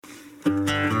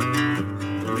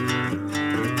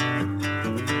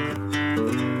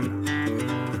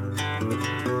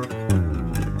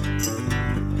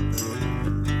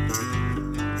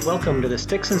Welcome to the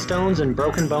Sticks and Stones and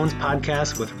Broken Bones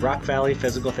podcast with Rock Valley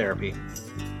Physical Therapy.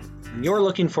 When you're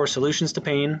looking for solutions to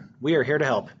pain, we are here to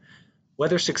help.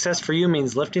 Whether success for you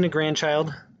means lifting a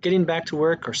grandchild, getting back to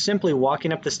work, or simply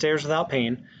walking up the stairs without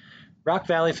pain, Rock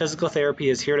Valley Physical Therapy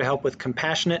is here to help with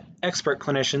compassionate, expert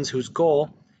clinicians whose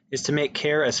goal is to make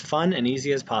care as fun and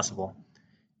easy as possible.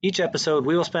 Each episode,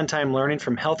 we will spend time learning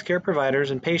from healthcare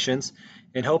providers and patients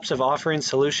in hopes of offering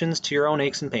solutions to your own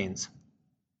aches and pains.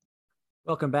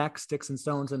 Welcome back, Sticks and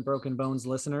Stones and Broken Bones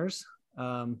listeners.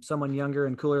 Someone younger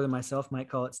and cooler than myself might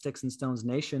call it Sticks and Stones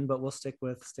Nation, but we'll stick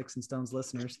with Sticks and Stones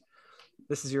listeners.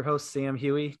 This is your host, Sam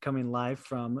Huey, coming live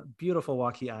from beautiful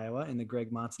Waukee, Iowa in the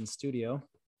Greg Monson studio.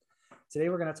 Today,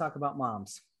 we're going to talk about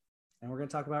moms, and we're going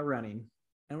to talk about running,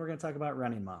 and we're going to talk about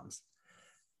running moms.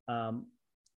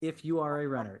 If you are a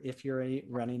runner, if you're a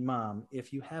running mom,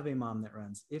 if you have a mom that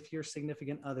runs, if your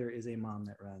significant other is a mom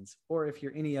that runs, or if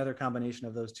you're any other combination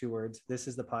of those two words, this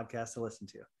is the podcast to listen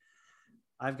to.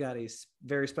 I've got a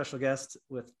very special guest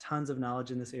with tons of knowledge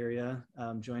in this area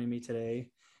joining me today.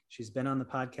 She's been on the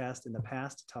podcast in the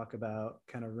past to talk about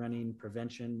kind of running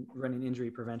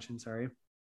injury prevention,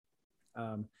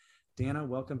 Dana,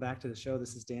 welcome back to the show.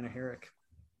 This is Dana Herrick.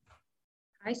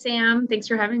 Hi, Sam. Thanks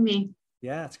for having me.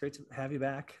 Yeah, it's great to have you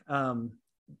back.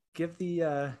 Give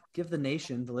the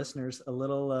nation, the listeners, a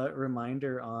little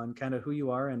reminder on kind of who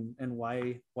you are and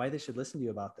why they should listen to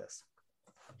you about this.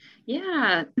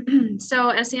 Yeah. So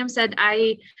as Sam said,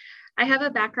 I have a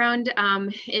background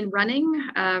in running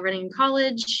in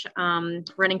college,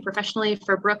 running professionally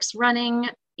for Brooks Running,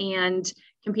 and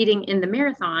competing in the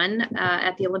marathon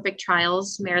at the Olympic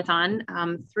Trials Marathon,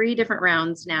 3 different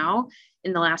rounds now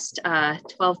in the last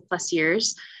 12 plus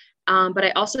years. But I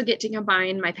also get to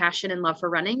combine my passion and love for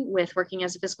running with working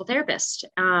as a physical therapist.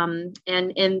 And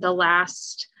in the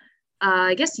last,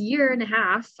 year and a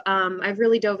half, I've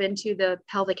really dove into the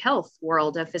pelvic health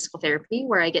world of physical therapy,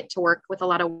 where I get to work with a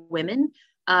lot of women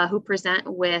who present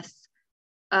with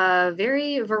a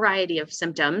very variety of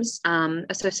symptoms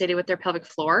associated with their pelvic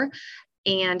floor.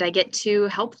 And I get to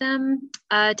help them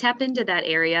tap into that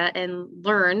area and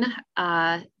learn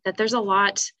that there's a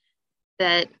lot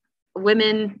that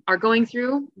women are going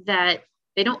through that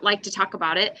they don't like to talk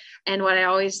about it. And what I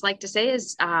always like to say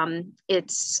is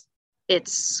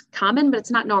it's common, but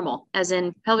it's not normal, as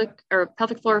in pelvic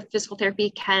floor physical therapy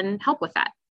can help with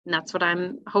that. And that's what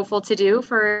I'm hopeful to do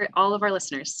for all of our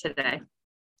listeners today.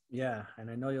 Yeah. And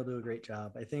I know you'll do a great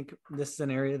job. I think this is an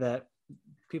area that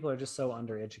people are just so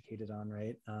undereducated on,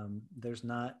 right? There's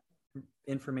not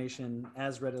information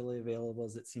as readily available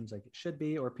as it seems like it should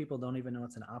be, or people don't even know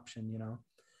it's an option,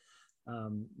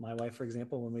 My wife, for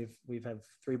example, when we've had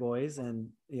 3 boys, and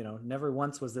never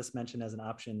once was this mentioned as an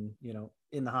option,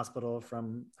 in the hospital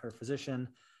from her physician.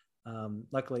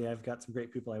 Luckily, I've got some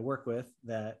great people I work with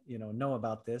that know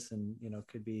about this and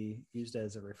could be used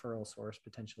as a referral source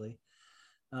potentially.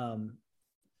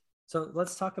 So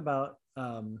let's talk about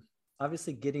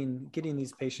obviously getting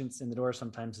these patients in the door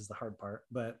sometimes is the hard part,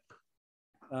 but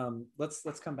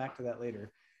let's come back to that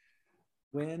later.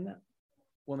 When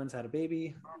woman's had a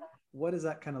baby, what does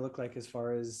that kind of look like as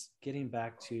far as getting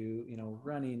back to,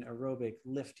 running, aerobic,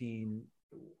 lifting?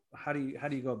 How do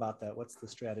you go about that? What's the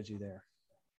strategy there?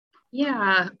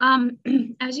 Yeah.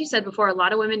 As you said before, a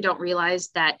lot of women don't realize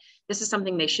that this is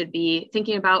something they should be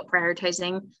thinking about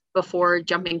prioritizing before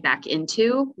jumping back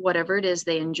into whatever it is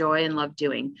they enjoy and love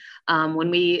doing.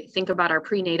 When we think about our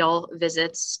prenatal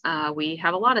visits, we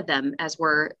have a lot of them as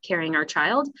we're carrying our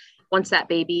child. Once that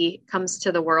baby comes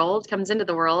into the world,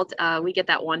 we get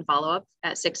that one follow-up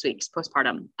at 6 weeks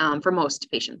postpartum for most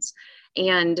patients.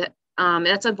 And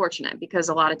that's unfortunate because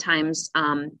a lot of times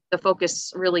the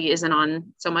focus really isn't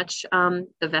on so much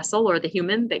the vessel or the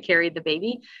human that carried the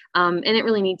baby, and it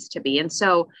really needs to be. And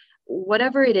so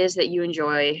whatever it is that you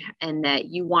enjoy and that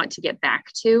you want to get back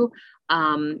to,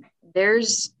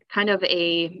 there's kind of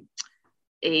a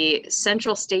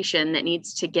central station that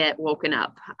needs to get woken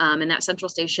up. And that central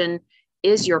station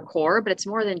is your core, but it's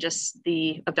more than just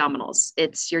the abdominals.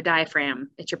 It's your diaphragm,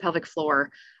 it's your pelvic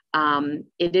floor.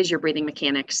 It is your breathing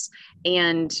mechanics.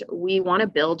 And we want to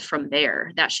build from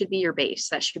there. That should be your base.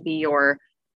 That should be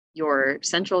your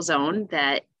central zone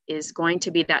that is going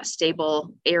to be that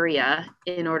stable area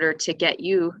in order to get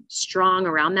you strong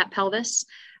around that pelvis.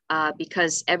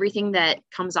 Because everything that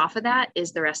comes off of that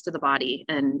is the rest of the body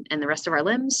and the rest of our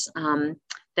limbs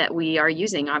that we are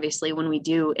using, obviously, when we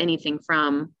do anything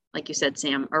from, like you said,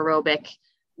 Sam, aerobic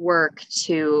work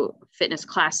to fitness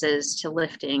classes to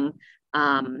lifting.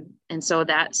 And so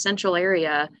that central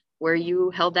area where you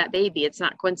held that baby, it's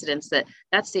not coincidence that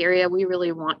that's the area we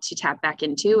really want to tap back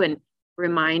into. And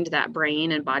remind that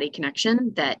brain and body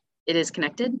connection that it is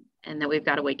connected and that we've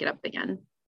got to wake it up again.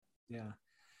 Yeah.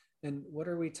 And what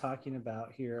are we talking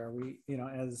about here? Are we,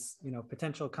 as,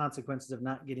 potential consequences of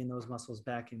not getting those muscles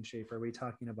back in shape? Are we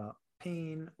talking about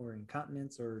pain or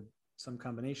incontinence or some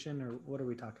combination, or what are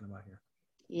we talking about here?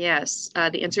 Yes.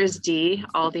 The answer is D,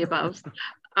 all the above.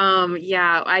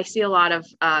 Yeah, I see a lot of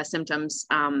symptoms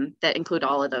that include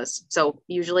all of those. So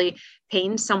usually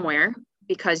pain somewhere,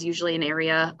 because usually an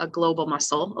area, a global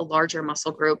muscle, a larger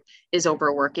muscle group is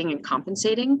overworking and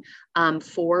compensating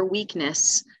for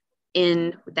weakness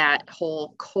in that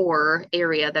whole core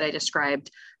area that I described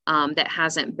that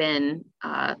hasn't been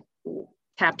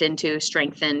tapped into,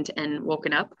 strengthened, and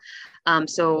woken up.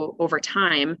 So over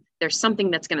time, there's something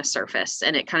that's going to surface,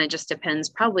 and it kind of just depends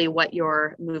probably what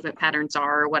your movement patterns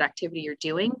are, what activity you're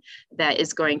doing that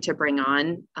is going to bring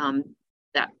on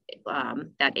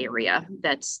that area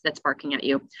that's barking at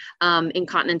you.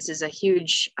 Incontinence is a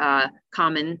huge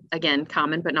common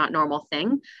but not normal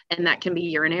thing, and that can be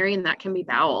urinary and that can be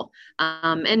bowel.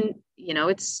 And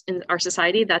it's in our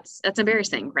society that's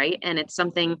embarrassing, right? And it's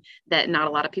something that not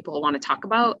a lot of people want to talk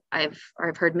about. I've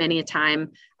heard many a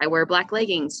time, I wear black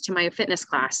leggings to my fitness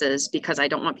classes because I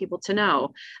don't want people to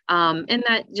know, and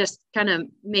that just kind of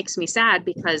makes me sad,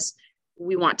 because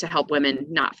we want to help women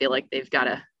not feel like they've got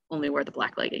to only wear the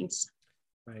black leggings.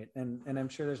 Right. And I'm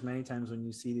sure there's many times when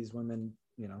you see these women,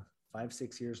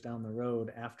 5-6 years down the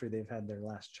road after they've had their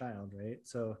last child, right?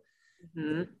 So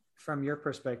from your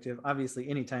perspective, obviously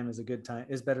any time is a good time,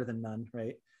 is better than none,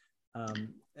 right?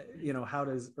 How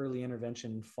does early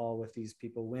intervention fall with these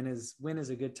people? When is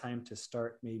a good time to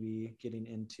start maybe getting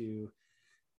into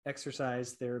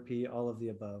exercise, therapy, all of the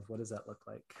above? What does that look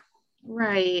like?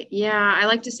 Right. Yeah. I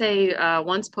like to say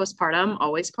once postpartum,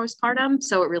 always postpartum.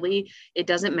 So it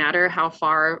doesn't matter how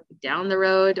far down the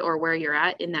road or where you're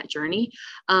at in that journey.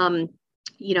 Again,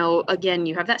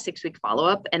 you have that 6-week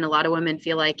follow-up, and a lot of women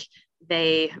feel like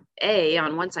they,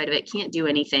 on one side of it, can't do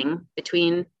anything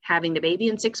between having the baby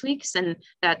in 6 weeks. And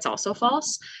that's also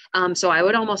false. So I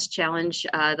would almost challenge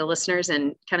the listeners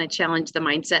and kind of challenge the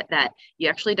mindset that you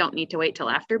actually don't need to wait till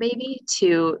after baby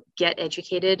to get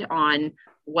educated on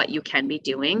what you can be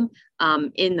doing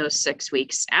in those 6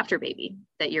 weeks after baby,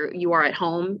 that you are at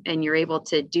home and you're able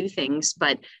to do things,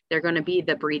 but they're going to be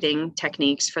the breathing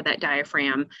techniques for that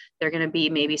diaphragm. They're going to be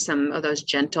maybe some of those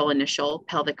gentle initial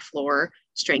pelvic floor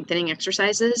strengthening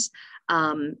exercises.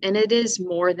 And it is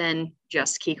more than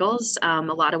just Kegels. A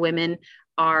lot of women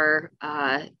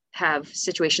have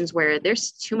situations where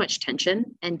there's too much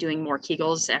tension, and doing more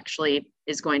Kegels actually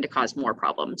is going to cause more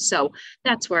problems. So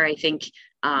that's where I think,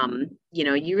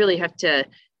 you really have to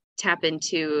tap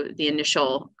into the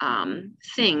initial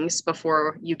things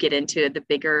before you get into the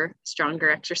bigger, stronger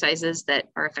exercises that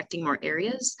are affecting more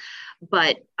areas.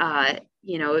 But,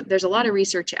 there's a lot of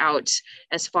research out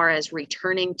as far as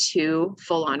returning to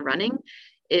full on running.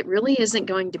 It really isn't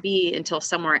going to be until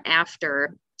somewhere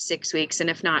after 6 weeks, and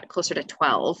if not closer to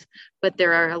 12. But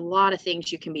there are a lot of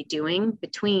things you can be doing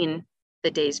between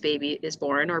the days baby is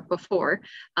born or before,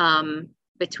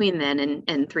 between then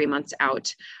and 3 months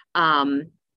out,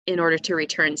 in order to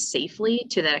return safely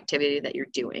to that activity that you're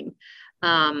doing.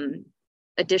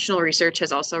 Additional research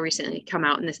has also recently come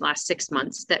out in this last 6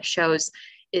 months that shows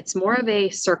it's more of a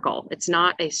circle. It's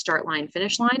not a start line,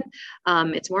 finish line.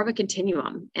 It's more of a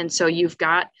continuum. And so you've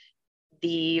got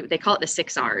they call it the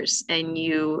 6 R's, and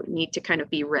you need to kind of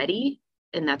be ready.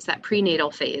 And that's that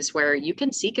prenatal phase where you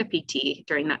can seek a PT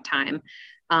during that time.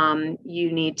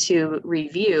 You need to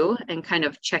review and kind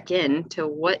of check in to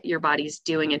what your body's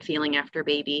doing and feeling after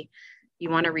baby. You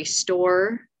want to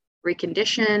restore,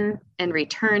 recondition, and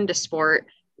return to sport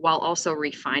while also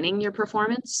refining your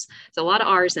performance. It's a lot of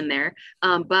R's in there,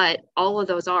 but all of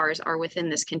those R's are within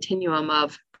this continuum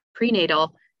of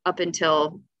prenatal up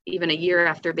until even a year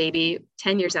after baby,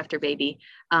 10 years after baby,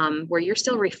 where you're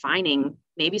still refining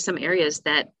maybe some areas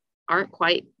that aren't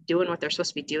quite doing what they're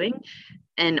supposed to be doing.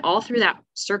 And all through that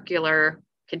circular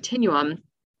continuum,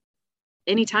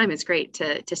 anytime it's great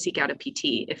to seek out a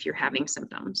PT if you're having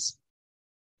symptoms.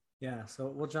 Yeah, so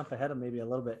we'll jump ahead of maybe a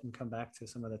little bit and come back to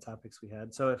some of the topics we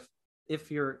had. So if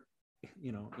you're,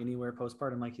 anywhere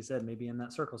postpartum, like you said, maybe in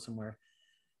that circle somewhere,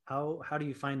 how do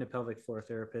you find a pelvic floor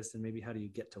therapist, and maybe how do you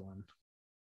get to one?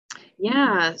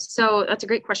 Yeah, so that's a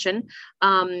great question.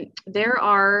 There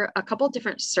are a couple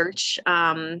different search,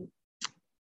 I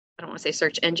don't want to say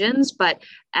search engines, but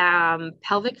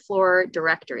pelvic floor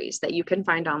directories that you can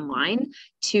find online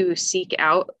to seek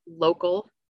out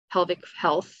local pelvic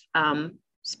health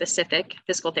specific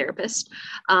physical therapist.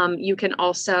 You can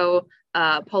also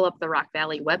pull up the Rock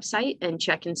Valley website and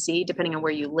check and see, depending on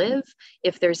where you live,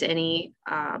 if there's any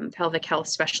pelvic health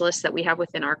specialists that we have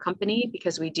within our company,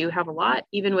 because we do have a lot,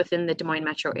 even within the Des Moines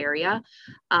metro area.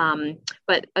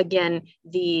 But again,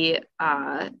 the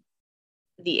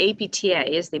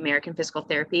APTA is the American Physical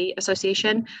Therapy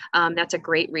Association. That's a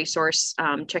great resource,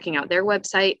 checking out their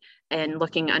website and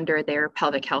looking under their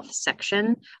pelvic health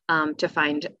section to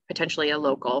find potentially a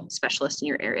local specialist in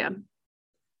your area.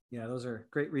 Yeah, those are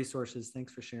great resources.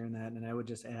 Thanks for sharing that. And I would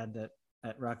just add that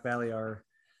at Rock Valley, our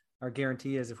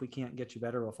guarantee is if we can't get you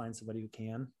better, we'll find somebody who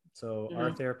can. So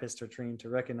our therapists are trained to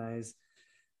recognize,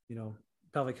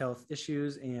 pelvic health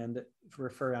issues and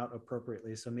refer out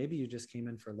appropriately. So maybe you just came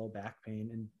in for low back pain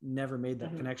and never made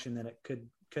that connection that it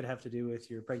could have to do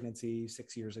with your pregnancy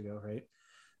 6 years ago, right?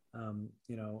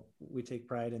 We take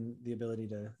pride in the ability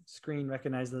to screen,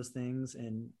 recognize those things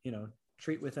and,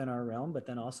 treat within our realm, but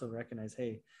then also recognize,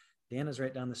 hey, Dana's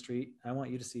right down the street. I want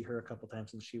you to see her a couple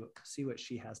times and see what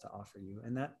she has to offer you.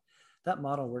 And that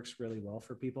model works really well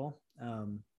for people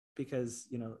because,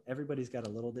 everybody's got a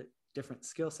little bit different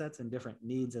skill sets and different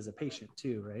needs as a patient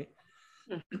too, right?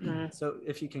 So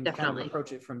if you can kind of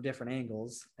approach it from different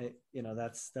angles,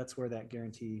 that's where that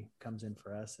guarantee comes in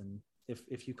for us. And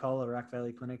if you call a Rock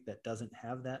Valley clinic that doesn't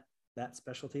have that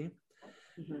specialty,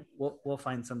 we'll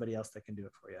find somebody else that can do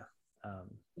it for you.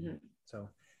 So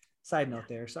side note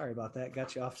there, sorry about that.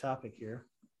 Got you off topic here.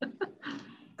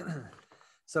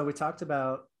 So we talked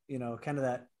about, kind of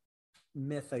that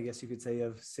myth, I guess you could say,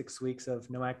 of 6 weeks of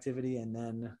no activity. And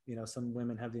then, some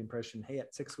women have the impression, hey,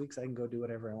 at 6 weeks, I can go do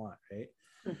whatever I want.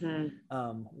 Right.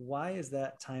 Why is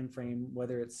that time frame,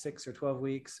 whether it's 6 or 12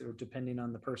 weeks or depending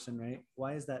on the person, right?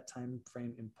 Why is that time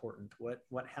frame important?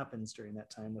 What happens during that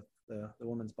time with the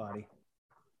woman's body?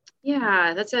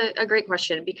 Yeah, that's a great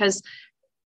question, because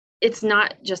it's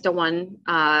not just a one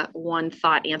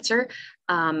thought answer.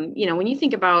 When you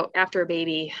think about after a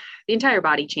baby, the entire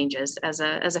body changes as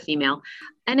a female,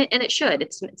 and it should.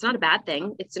 It's not a bad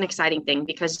thing. It's an exciting thing,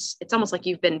 because it's almost like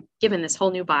you've been given this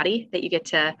whole new body that you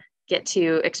get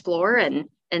to explore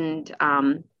and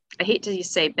I hate to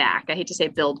say back, I hate to say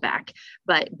build back,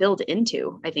 but build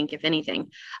into, I think, if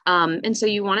anything. And so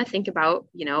you want to think about,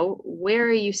 where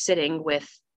are you sitting with,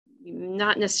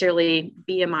 not necessarily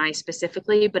BMI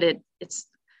specifically, but it's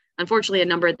unfortunately a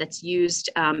number that's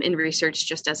used in research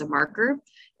just as a marker.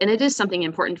 And it is something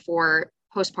important for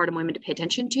postpartum women to pay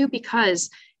attention to,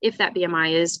 because if that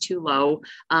BMI is too low,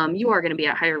 you are going to be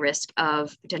at higher risk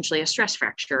of potentially a stress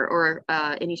fracture or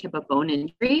any type of bone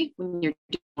injury when you're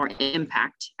doing more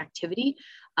impact activity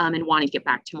and wanting to get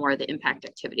back to more of the impact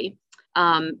activity.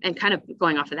 And kind of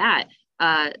going off of that,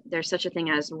 there's such a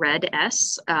thing as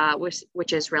RED-S,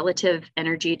 which is relative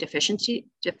energy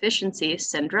deficiency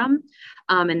syndrome.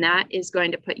 And that is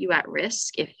going to put you at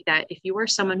risk. If you are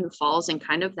someone who falls in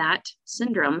kind of that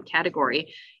syndrome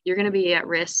category, you're going to be at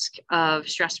risk of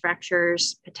stress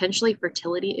fractures, potentially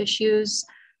fertility issues,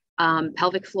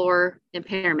 pelvic floor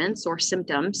impairments or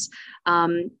symptoms.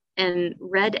 And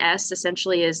RED-S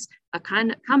essentially is a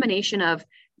combination of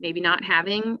maybe not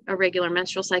having a regular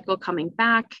menstrual cycle coming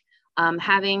back,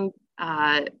 having,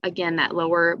 again, that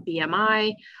lower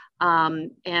BMI,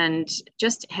 and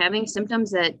just having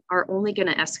symptoms that are only going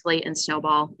to escalate and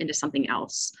snowball into something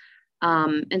else.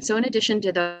 And so in addition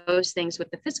to those things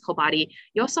with the physical body,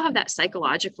 you also have that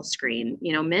psychological screen.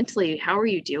 Mentally, how are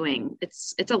you doing?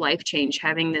 It's a life change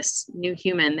having this new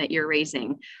human that you're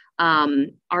raising.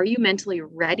 Are you mentally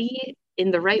ready in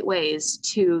the right ways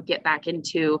to get back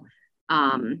into,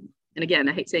 and again,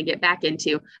 I hate saying get back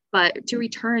into, but to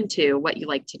return to what you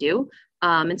like to do.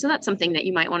 And so that's something that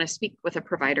you might want to speak with a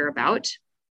provider about.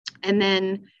 And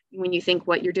then when you think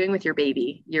what you're doing with your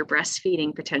baby, you're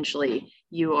breastfeeding potentially,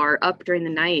 you are up during the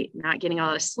night, not getting a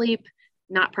lot of sleep,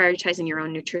 not prioritizing your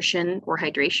own nutrition or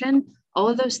hydration, all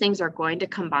of those things are going to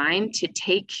combine to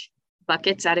take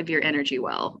buckets out of your energy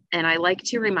well. And I like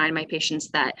to remind my patients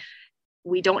that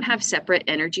we don't have separate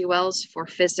energy wells for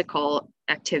physical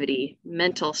activity,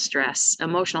 mental stress,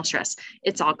 emotional stress.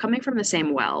 It's all coming from the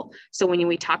same well. So when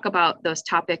we talk about those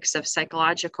topics of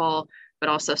psychological, but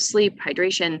also sleep,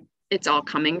 hydration, it's all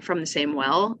coming from the same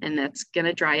well. And that's going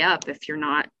to dry up if you're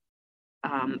not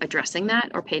addressing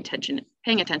that or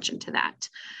paying attention to that.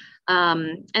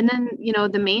 And then,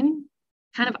 the main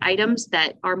kind of items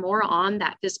that are more on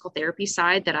that physical therapy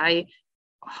side that I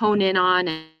hone in on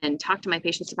and talk to my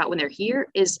patients about when they're here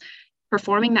is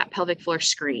performing that pelvic floor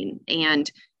screen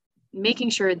and making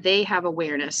sure they have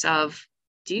awareness of,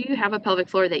 do you have a pelvic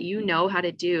floor that you know how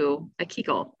to do a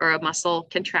Kegel or a muscle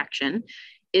contraction?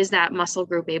 Is that muscle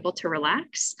group able to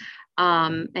relax?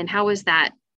 And how is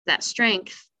that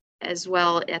strength as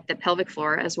well at the pelvic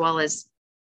floor, as well as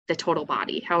the total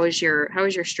body. How is your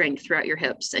strength throughout your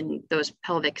hips and those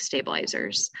pelvic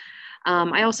stabilizers?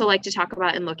 I also like to talk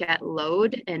about and look at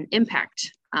load and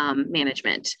impact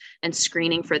management and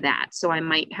screening for that. So I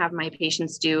might have my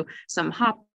patients do some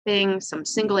hopping, some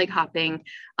single leg hopping,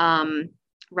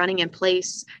 running in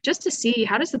place, just to see,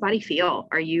 how does the body feel?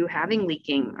 Are you having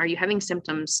leaking? Are you having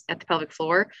symptoms at the pelvic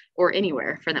floor or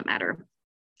anywhere for that matter?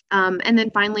 And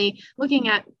then finally, looking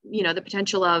at, the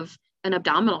potential of an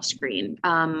abdominal screen,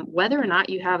 whether or not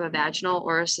you have a vaginal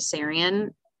or a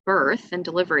cesarean birth and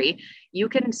delivery, you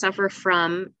can suffer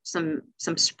from some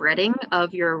spreading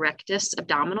of your rectus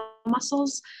abdominal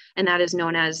muscles, and that is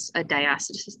known as a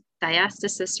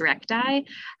diastasis recti.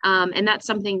 And that's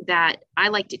something that I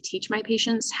like to teach my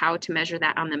patients how to measure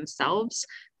that on themselves,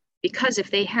 because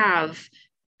if they have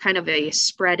kind of a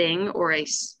spreading or a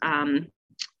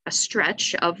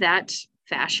stretch of that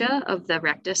fascia of the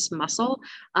rectus muscle,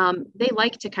 they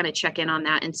like to kind of check in on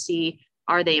that and see,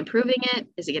 are they improving it?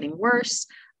 Is it getting worse?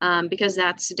 Because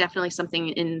that's definitely something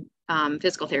in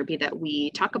physical therapy that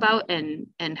we talk about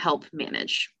and help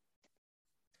manage.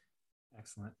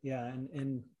 Excellent. Yeah.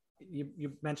 And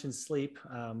you mentioned sleep.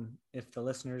 If the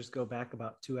listeners go back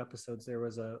about 2 episodes, there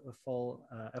was a full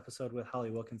episode with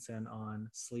Holly Wilkinson on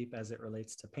sleep as it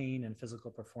relates to pain and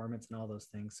physical performance and all those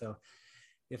things. So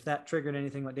if that triggered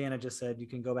anything what Dana just said, you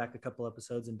can go back a couple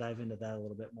episodes and dive into that a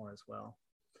little bit more as well.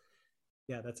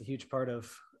 Yeah, that's a huge part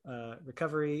of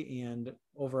recovery and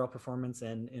overall performance,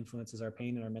 and influences our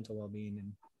pain and our mental well-being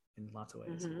in lots of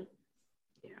ways. Mm-hmm.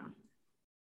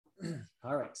 Yeah.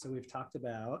 All right. So we've talked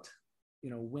about,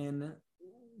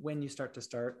 when you start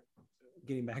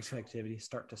getting back to activity,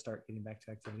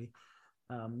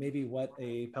 maybe what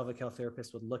a pelvic health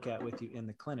therapist would look at with you in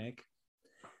the clinic.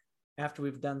 After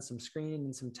we've done some screening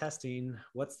and some testing,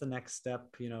 what's the next step,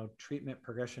 treatment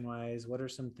progression wise? What are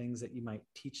some things that you might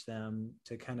teach them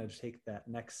to kind of take that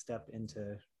next step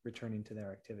into returning to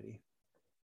their activity?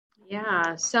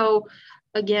 Yeah. So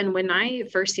again, when I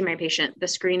first see my patient, the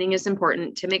screening is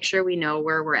important to make sure we know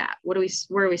where we're at. Where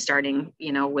are we starting,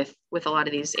 with a lot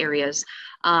of these areas.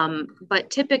 But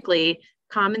typically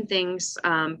common things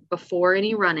before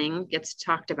any running gets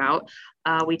talked about.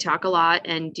 We talk a lot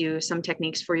and do some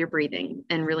techniques for your breathing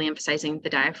and really emphasizing the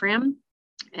diaphragm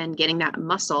and getting that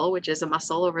muscle, which is a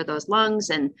muscle over those lungs,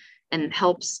 and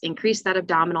helps increase that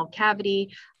abdominal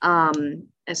cavity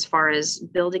as far as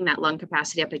building that lung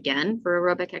capacity up again for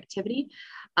aerobic activity.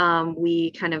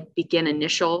 We kind of begin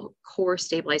initial core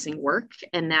stabilizing work,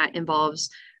 and that involves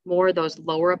more of those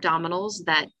lower abdominals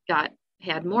that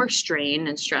had more strain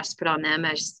and stress put on them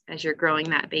as you're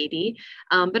growing that baby,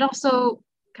 but also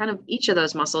kind of each of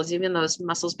those muscles, even those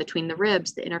muscles between the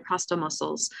ribs, the intercostal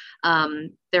muscles,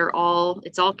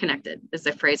 it's all connected, is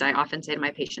the phrase I often say to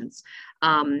my patients.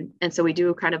 And so we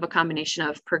do kind of a combination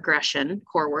of progression,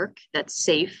 core work that's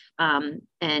safe,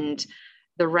 and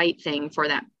the right thing for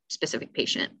that specific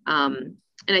patient.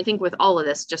 And I think with all of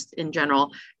this, just in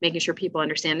general, making sure people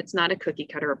understand it's not a cookie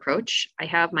cutter approach. I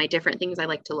have my different things I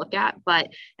like to look at, but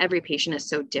every patient is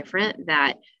so different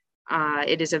that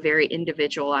it is a very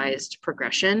individualized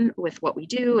progression with what we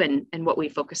do and what we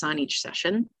focus on each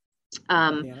session.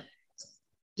 Dana,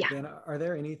 are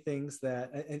there any things that,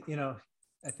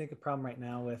 I think a problem right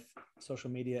now with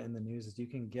social media and the news is you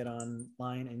can get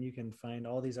online and you can find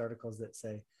all these articles that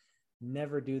say,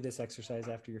 never do this exercise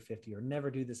after you're 50, or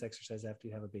never do this exercise after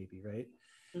you have a baby, right?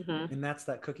 Mm-hmm. And that's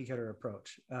that cookie cutter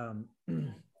approach.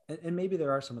 And maybe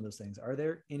there are some of those things. Are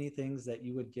there any things that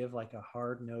you would give like a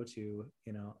hard no to,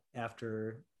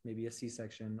 after maybe a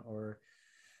C-section, or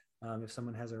if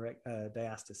someone has a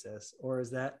diastasis, or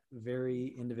is that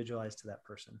very individualized to that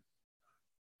person?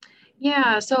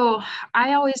 Yeah, so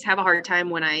I always have a hard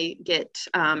time when I get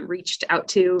reached out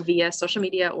to via social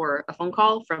media or a phone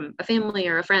call from a family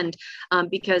or a friend,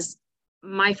 because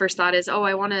my first thought is,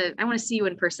 I want to see you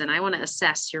in person. I want to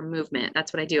assess your movement.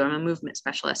 That's what I do. I'm a movement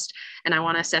specialist, and I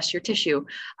want to assess your tissue.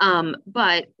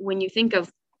 But when you think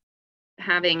of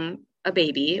having a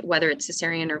baby, whether it's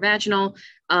cesarean or vaginal,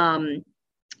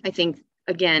 I think,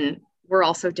 again, we're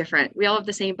all so different. We all have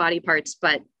the same body parts,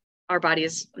 but our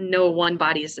bodies, no one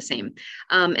body is the same.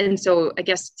 And so I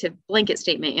guess to blanket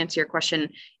statement, answer your question,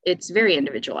 it's very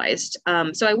individualized.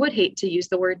 So I would hate to use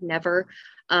the word never.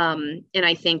 And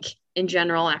I think in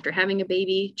general, after having a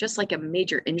baby, just like a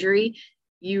major injury,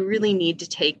 you really need to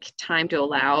take time to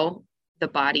allow the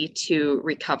body to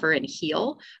recover and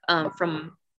heal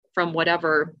from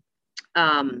whatever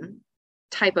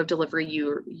type of delivery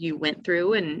you went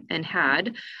through and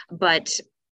had. But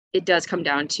it does come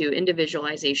down to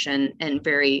individualization and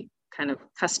very kind of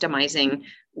customizing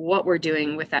what we're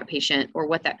doing with that patient or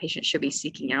what that patient should be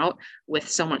seeking out with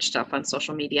so much stuff on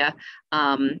social media.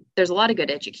 There's a lot of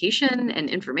good education and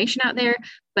information out there,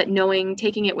 but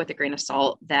taking it with a grain of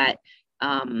salt that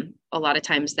a lot of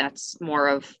times that's more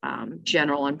of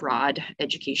general and broad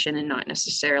education and not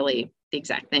necessarily the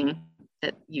exact thing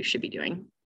that you should be doing.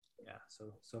 Yeah.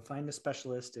 So find a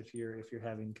specialist if you're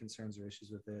having concerns or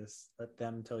issues with this. Let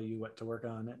them tell you what to work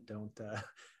on.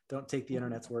 Don't take the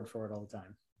internet's word for it all the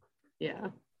time. Yeah.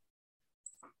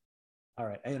 All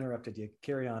right. I interrupted you.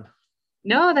 Carry on.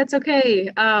 No, that's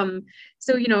okay.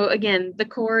 So, again, the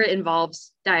core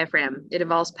involves diaphragm. It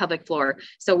involves pelvic floor.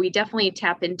 So we definitely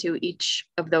tap into each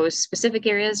of those specific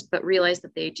areas, but realize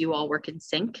that they do all work in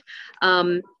sync,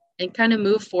 and kind of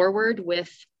move forward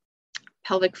with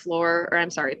pelvic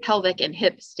and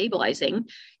hip stabilizing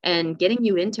and getting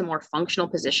you into more functional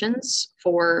positions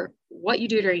for what you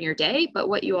do during your day, but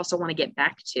what you also want to get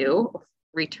back to,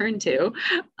 return to,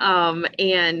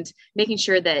 and making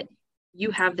sure that you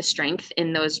have the strength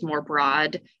in those more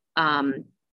broad,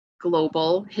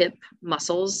 global hip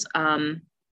muscles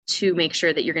to make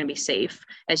sure that you're going to be safe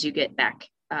as you get back,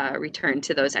 return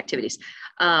to those activities.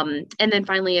 And then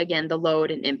finally, again, the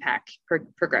load and impact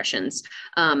progressions.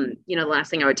 The last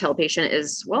thing I would tell a patient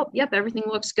is, well, yep, everything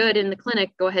looks good in the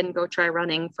clinic. Go ahead and go try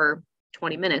running for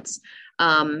 20 minutes.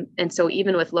 And so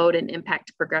even with load and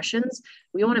impact progressions,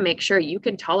 we want to make sure you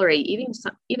can tolerate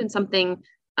even something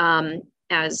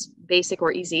as basic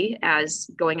or easy as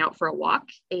going out for a walk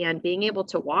and being able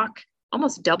to walk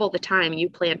almost double the time you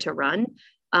plan to run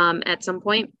at some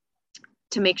point,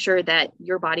 to make sure that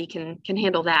your body can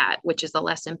handle that, which is the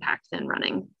less impact than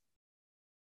running.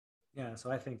 Yeah.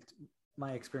 So I think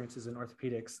my experience is in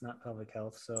orthopedics, not pelvic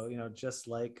health. So, just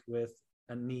like with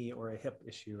a knee or a hip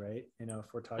issue, right?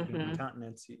 If we're talking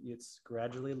incontinence, it's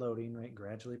gradually loading, right?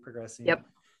 Gradually progressing, yep.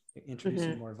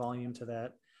 Introducing more volume to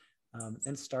that.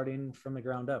 And starting from the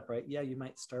ground up, right? Yeah, you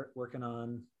might start working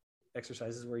on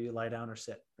exercises where you lie down or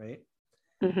sit, right?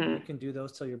 You can do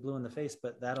those till you're blue in the face,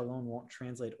 but that alone won't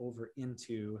translate over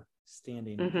into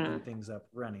standing, picking things up,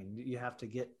 running. You have to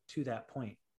get to that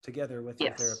point together with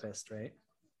your therapist, right?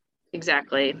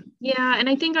 Exactly. Yeah. And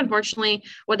I think, unfortunately,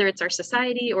 whether it's our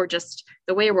society or just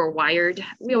the way we're wired,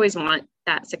 we always want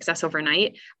that success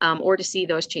overnight, or to see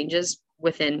those changes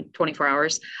within 24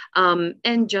 hours.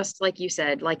 And just like you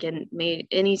said, like in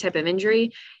any type of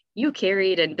injury, you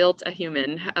carried and built a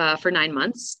human for 9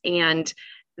 months. And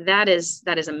that is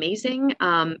amazing.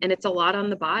 And it's a lot on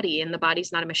the body, and the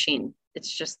body's not a machine. It's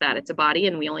just that it's a body,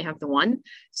 and we only have the one.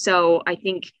 So I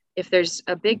think if there's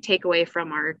a big takeaway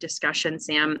from our discussion,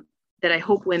 Sam, that I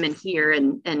hope women hear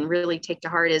and really take to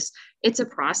heart is it's a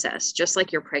process. Just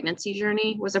like your pregnancy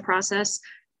journey was a process,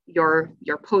 your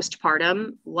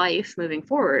postpartum life moving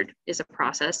forward is a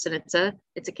process, and it's a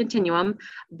continuum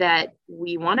that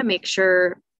we want to make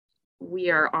sure we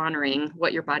are honoring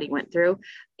what your body went through,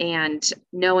 and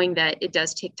knowing that it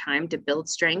does take time to build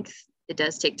strength. It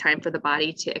does take time for the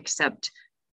body to accept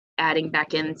adding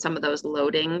back in some of those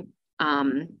loading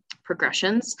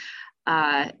progressions.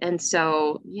 And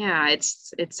so, yeah,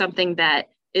 it's something that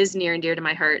is near and dear to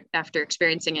my heart after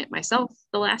experiencing it myself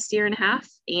the last year and a half,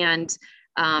 and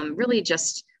really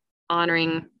just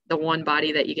honoring the one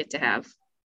body that you get to have.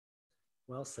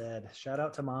 Well said. Shout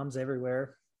out to moms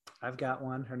everywhere. I've got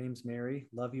one. Her name's Mary.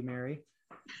 Love you, Mary.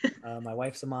 My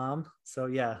wife's a mom. So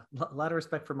yeah, a lot of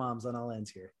respect for moms on all ends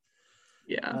here.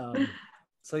 Yeah.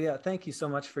 So yeah, thank you so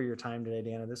much for your time today,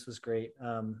 Dana. This was great.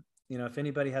 If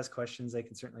anybody has questions, they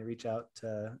can certainly reach out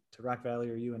to Rock Valley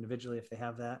or you individually if they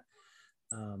have that.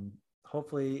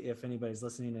 Hopefully, if anybody's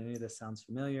listening and any of this sounds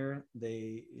familiar,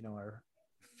 they,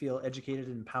 feel educated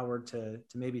and empowered to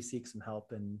maybe seek some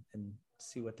help and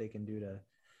see what they can do to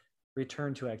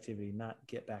return to activity, not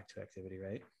get back to activity,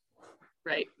 right?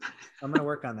 Right. I'm going to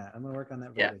work on that.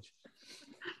 Verbiage.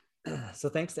 Yeah. So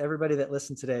thanks to everybody that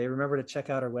listened today. Remember to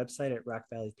check out our website at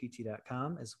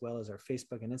rockvalleypt.com, as well as our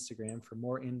Facebook and Instagram for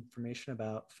more information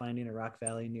about finding a Rock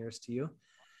Valley nearest to you.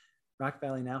 Rock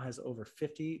Valley now has over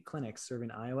 50 clinics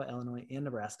serving Iowa, Illinois, and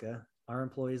Nebraska. Our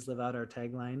employees live out our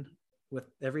tagline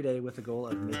every day with the goal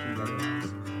of making better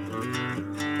lives.